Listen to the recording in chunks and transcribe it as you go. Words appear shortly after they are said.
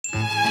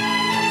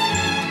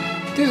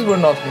These were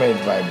not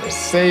made by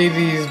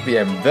Mercedes,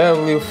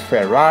 BMW,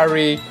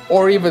 Ferrari,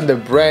 or even the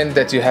brand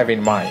that you have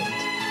in mind.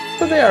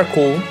 But they are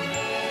cool,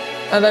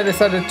 and I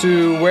decided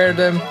to wear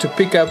them to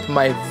pick up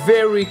my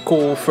very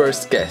cool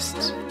first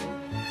guest.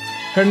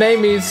 Her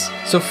name is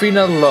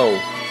Sofenna Lowe,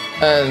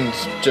 and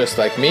just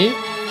like me,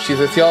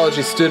 she's a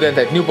theology student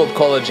at Newbold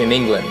College in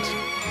England.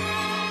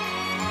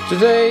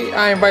 Today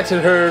I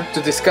invited her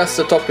to discuss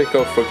the topic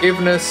of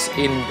forgiveness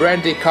in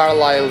Brandi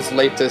Carlile's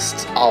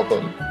latest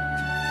album.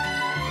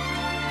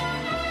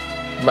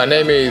 My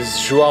name is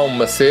João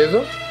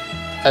Macedo,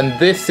 and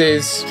this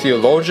is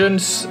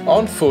Theologians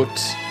on Foot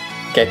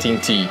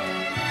Getting Tea.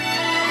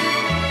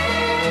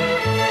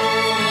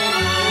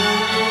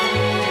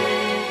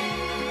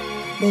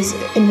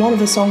 In one of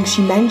the songs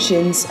she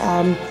mentions,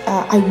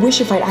 I wish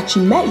if I'd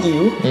actually met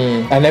you.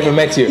 I never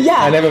met you. Yeah.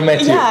 I never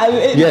met you. Yeah,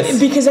 yes.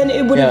 Because then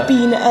it would have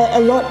been a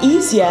lot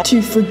easier to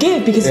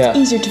forgive, because it's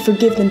easier to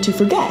forgive than to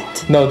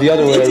forget. No, the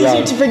other way around.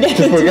 It's easier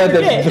to forget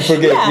than to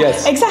forgive. Yeah,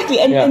 yes. Exactly.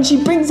 And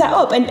she brings that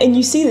up, and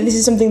you see that this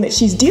is something that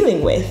she's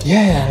dealing with.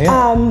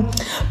 Yeah.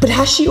 But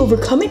has she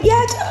overcome it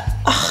yet?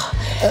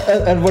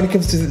 And when it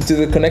comes to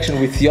the connection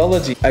with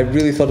theology, I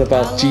really thought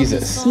about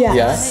Jesus.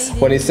 Yes. Yeah,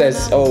 when he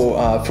says,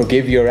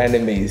 forgive your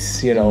enemies,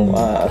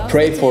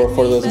 pray for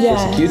those who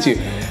persecute you.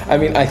 I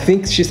mean, I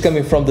think she's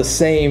coming from the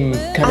same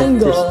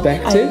kind of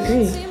perspective. I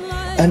agree.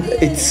 And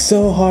it's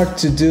so hard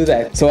to do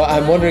that. So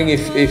I'm wondering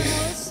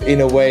if in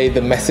a way,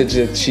 the message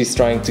that she's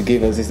trying to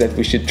give us is that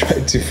we should try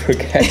to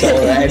forget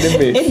our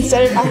enemies.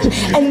 Instead of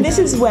actually, and this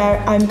is where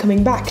I'm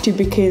coming back to,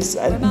 because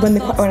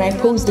when I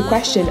posed the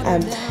question,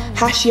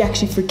 has she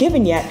actually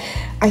forgiven yet?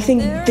 I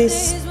think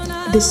this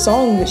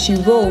song that she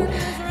wrote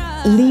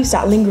leaves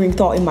that lingering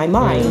thought in my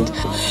mind.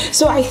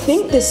 So I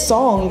think this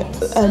song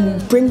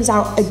brings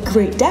out a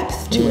great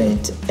depth to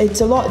it.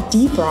 It's a lot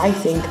deeper, I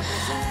think,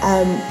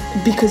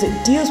 because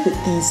it deals with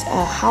these,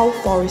 how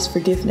far is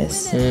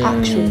forgiveness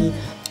actually?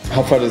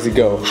 How far does it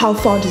go? How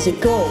far does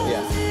it go?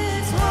 Yeah.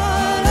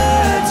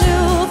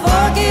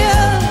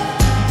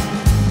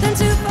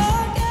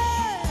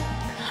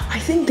 I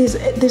think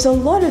there's a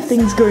lot of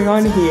things going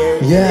on here.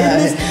 Yeah,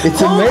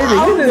 it's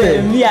amazing,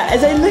 isn't it? Yeah,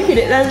 as I look at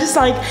it, I'm just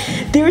like,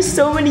 there are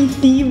so many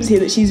themes here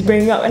that she's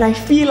bringing up, and I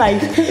feel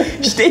like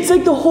it's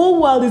like the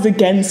whole world is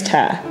against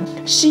her.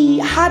 She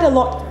had a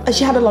lot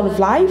of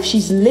life.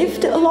 She's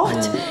lived a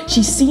lot.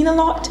 She's seen a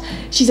lot.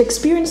 She's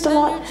experienced a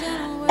lot,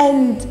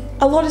 and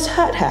a lot has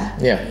hurt her.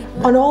 Yeah.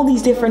 On all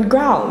these different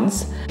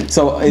grounds.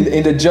 So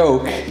in the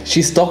joke,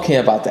 she's talking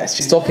about that.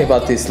 She's talking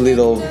about this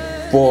little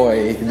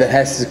boy that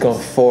has to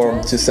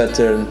conform to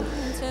certain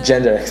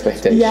gender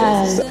expectations.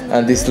 Yes.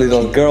 And this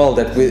little girl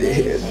that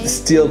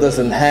still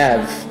doesn't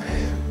have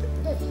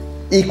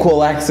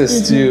equal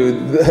access to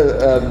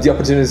the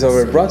opportunities of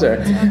her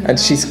brother. And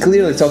she's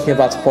clearly talking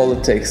about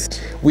politics.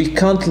 We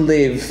can't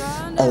live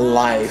a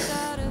life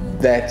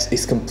that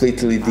is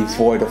completely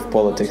devoid of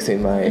politics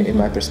in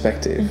my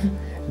perspective.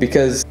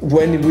 Because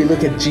when we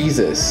look at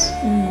Jesus,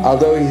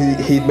 although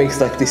he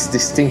makes like this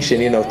distinction,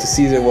 to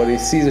Caesar what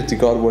is Caesar, to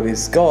God what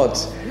is God,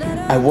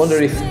 I wonder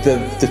if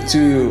the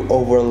two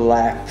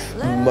overlap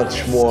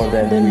much more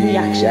than we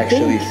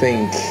actually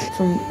think.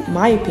 From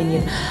my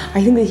opinion,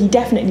 I think that he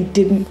definitely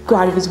didn't go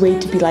out of his way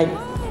to be like,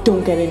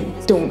 don't get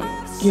in, don't.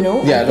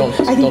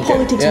 I think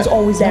politics was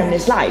always there in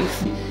his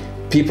life.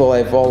 People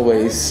have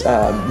always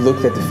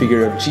looked at the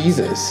figure of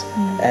Jesus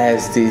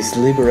as this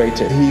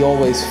liberator. He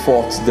always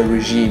fought the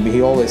regime. He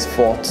always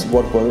fought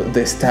what was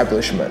the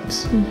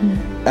establishment.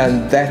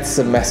 And that's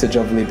a message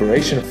of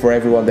liberation for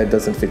everyone that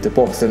doesn't fit the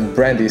box. And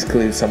Brandi is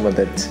clearly someone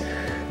that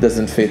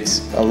doesn't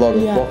fit a lot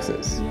of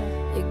boxes.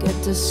 You get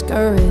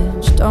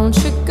discouraged, don't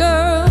you,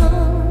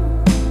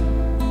 girl?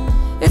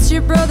 It's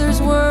your brother's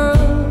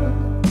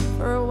world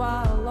for a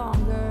while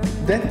longer.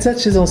 That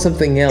touches on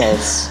something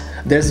else.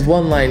 There's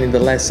one line in the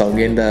last song,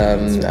 in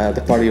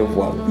the Party of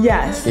One.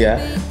 Yes.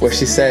 Yeah, where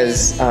she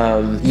says,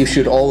 you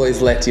should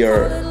always let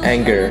your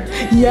anger.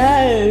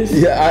 Yes.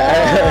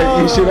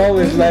 Yeah, you should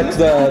always let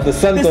the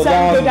sun go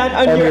down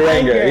on your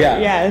anger. Yeah.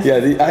 Yes.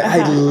 Yeah.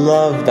 I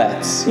love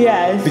that.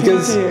 Yes.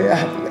 Because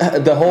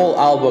the whole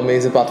album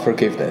is about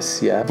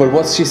forgiveness. Yeah. But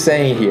what she's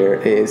saying here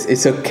is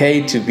it's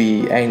okay to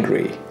be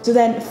angry. So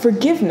then,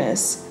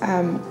 forgiveness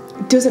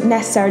doesn't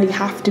necessarily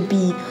have to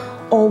be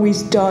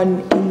always done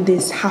in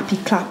this happy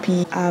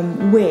clappy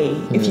way,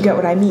 if you get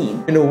what I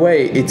mean. In a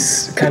way,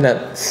 it's kind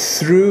of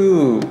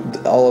through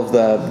all of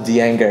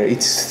the anger,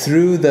 it's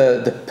through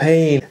the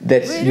pain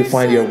that you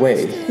find your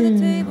way.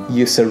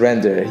 You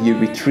surrender, you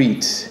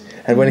retreat.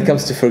 And when it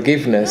comes to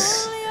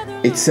forgiveness,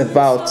 it's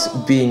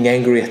about being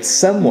angry at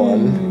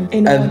someone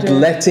and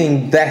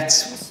letting that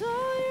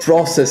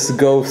process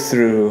go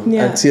through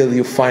until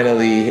you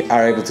finally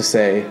are able to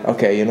say,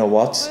 okay, you know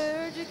what?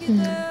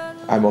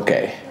 I'm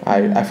okay.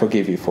 I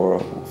forgive you for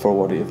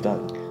what you've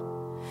done.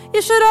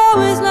 You should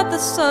always let the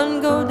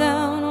sun go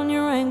down